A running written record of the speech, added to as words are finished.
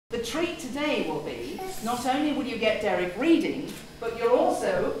The treat today will be, not only will you get Derek reading, but you'll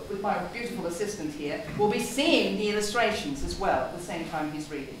also, with my beautiful assistant here, will be seeing the illustrations as well at the same time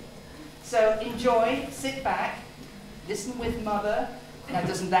he's reading. So enjoy, sit back, listen with Mother. Now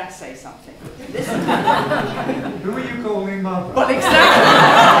doesn't that say something? Listen. Who are you calling Mother? Well, exactly.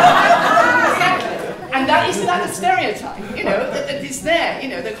 Exactly. And isn't that a stereotype? You know, that it's there, you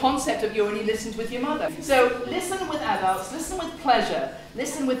know, the concept of you only listened with your mother. So listen with adults, listen with pleasure,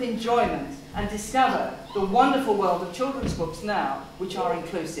 listen with enjoyment, and discover the wonderful world of children's books now, which are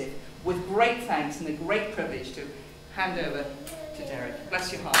inclusive, with great thanks and a great privilege to hand over to Derek.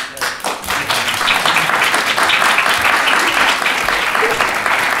 Bless your heart,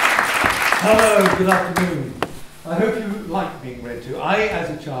 Hello, good afternoon. I hope you like being read to. I, as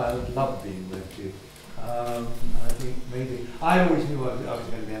a child, loved being read to. I think maybe, I always knew I was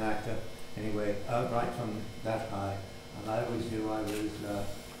going to be an actor anyway, right from that high. And I always knew I was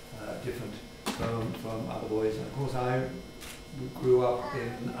different from other boys. And of course I grew up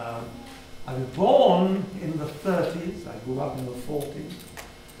in, I was born in the 30s, I grew up in the 40s.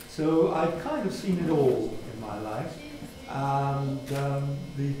 So I've kind of seen it all in my life. And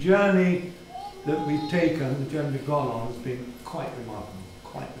the journey that we've taken, the journey we've gone on, has been quite remarkable,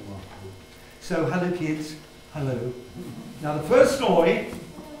 quite remarkable. So, hello kids, hello. Now the first story,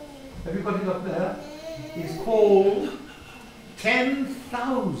 have you got it up there, is called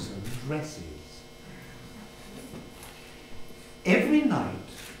 10,000 Dresses. Every night,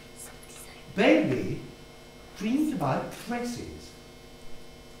 Bailey dreamed about dresses.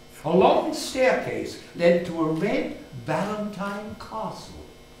 A long staircase led to a red Valentine castle.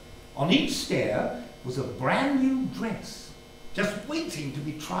 On each stair was a brand new dress, just waiting to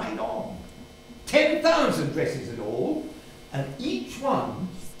be tried on. 10,000 dresses in all, and each one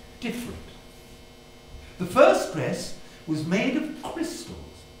different. The first dress was made of crystals.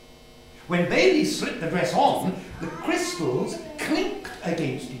 When Bailey slipped the dress on, the crystals clinked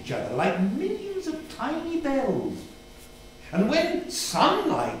against each other like millions of tiny bells. And when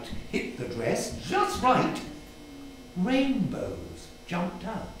sunlight hit the dress just right, rainbows jumped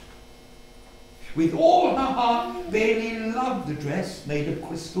out. With all her heart, Bailey loved the dress made of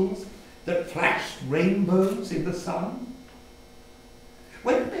crystals that flashed rainbows in the sun.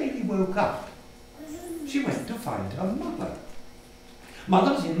 When Bailey woke up, she went to find her mother.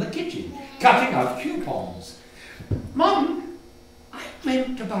 Mother was in the kitchen, cutting out coupons. "Mum, I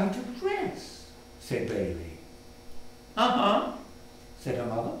dreamt about a dress," said Bailey. "Uh-huh," said her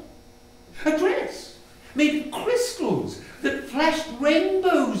mother. "A dress made of crystals that flashed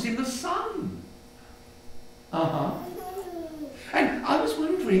rainbows in the sun." "Uh-huh. And I was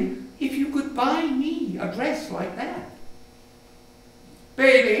wondering if you could buy me a dress like that."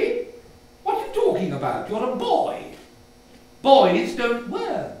 "Bailey, what are you talking about? You're a boy. Boys don't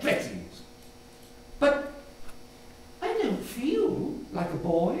wear dresses." "But I don't feel like a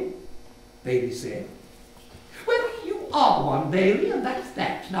boy," Bailey said. "Well, you are one, Bailey, and that's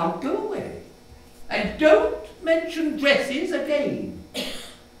that. Now go away. And don't mention dresses again."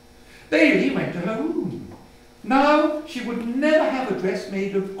 Bailey went to her room. Now she would never have a dress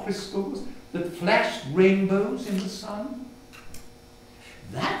made of crystals that flashed rainbows in the sun.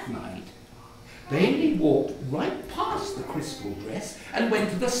 That night, Bailey walked right past the crystal dress and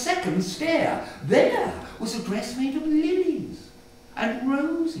went to the second stair. There was a dress made of lilies and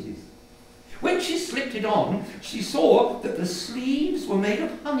roses. When she slipped it on, she saw that the sleeves were made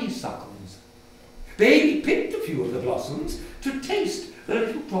of honeysuckles. Bailey picked a few of the blossoms to taste the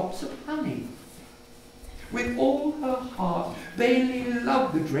little drops of honey. With all her heart, Bailey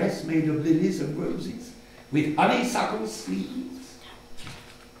loved the dress made of lilies and roses, with honeysuckle sleeves.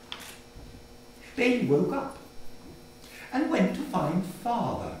 Bailey woke up and went to find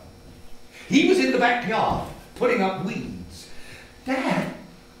Father. He was in the backyard, putting up weeds. "Dad,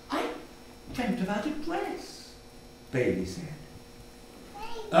 I dreamt about a dress," Bailey said.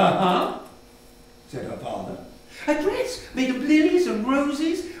 "Uh-huh," said her father. "A dress made of lilies and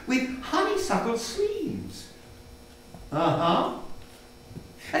roses with honeysuckle sleeves." "Uh-huh.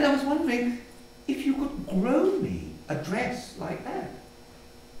 And I was wondering if you could grow me a dress like that."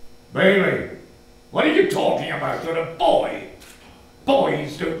 "Bailey, what are you talking about? You're a boy.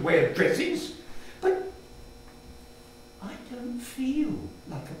 Boys don't wear dresses." "But I don't feel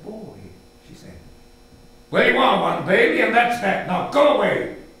like a boy," she said. "Well, you are one, Bailey, and that's that. Now go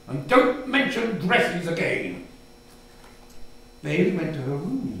away, and don't mention dresses again." Bailey went to her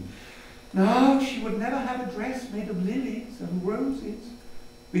room. Now she would never have a dress made of lilies and roses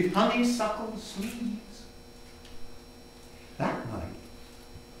with honeysuckle sleeves. That night,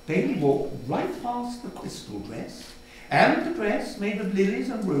 Bailey walked right past the crystal dress and the dress made of lilies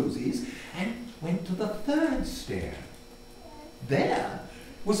and roses, and went to the third stair. There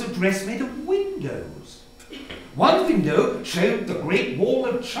was a dress made of windows. One window showed the Great Wall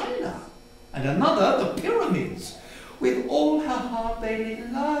of China, and another the pyramids. With all her heart, Bailey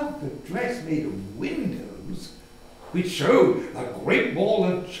loved the dress made of windows, which showed the Great Wall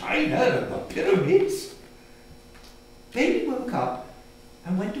of China and the pyramids. Bailey woke up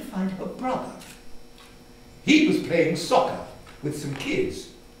and went to find her brother. He was playing soccer with some kids.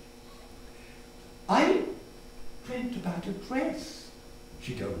 "I dreamt about a dress,"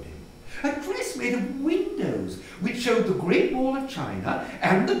 she told him. "A dress made of windows, which showed the Great Wall of China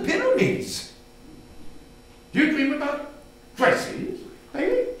and the pyramids." "You dream about dresses,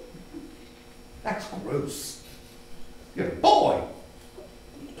 Bailey? That's gross. You're a boy."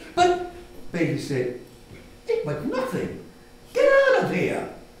 "But," Bailey said, "it was nothing. Get out of here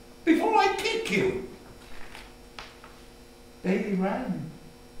before I kick you." Bailey ran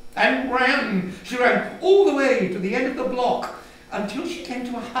and ran. She ran all the way to the end of the block until she came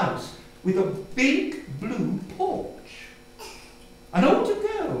to a house with a big blue porch. An older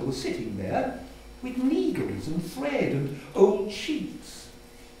girl was sitting there with needles and thread and old sheets.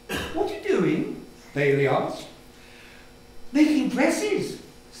 "What are you doing?" Bailey asked. "Making dresses,"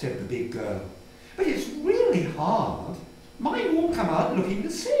 said the big girl. "But it's really hard. Mine all come out looking the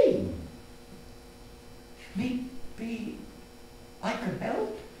same." "Maybe I can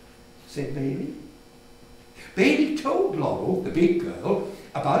help," said Bailey. Bailey told Laurel, the big girl,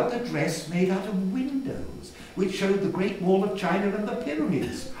 about the dress made out of windows, which showed the Great Wall of China and the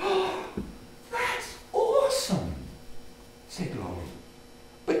pyramids. "Oh, that's awesome," said Laurel.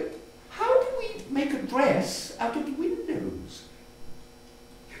 "But how do we make a dress out of windows?"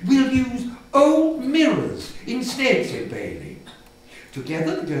 "We'll use old mirrors instead," said Bailey.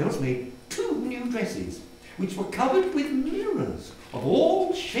 Together the girls made 2 new dresses, which were covered with mirrors of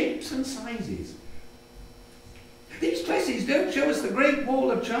all shapes and sizes. "These dresses don't show us the Great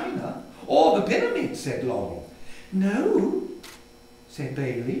Wall of China or the pyramids," said Laurel. "No," said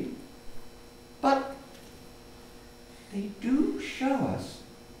Bailey, "but they do show us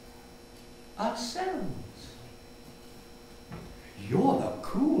ourselves." "You're the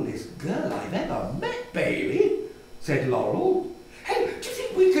coolest girl I've ever met, Bailey," said Laurel. "Hey, do you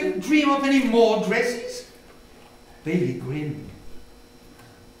think we can dream up any more dresses?" Bailey grinned.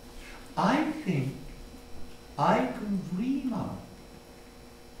 "I think I can dream up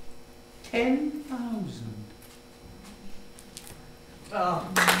 10,000.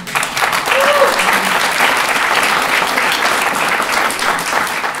 Oh.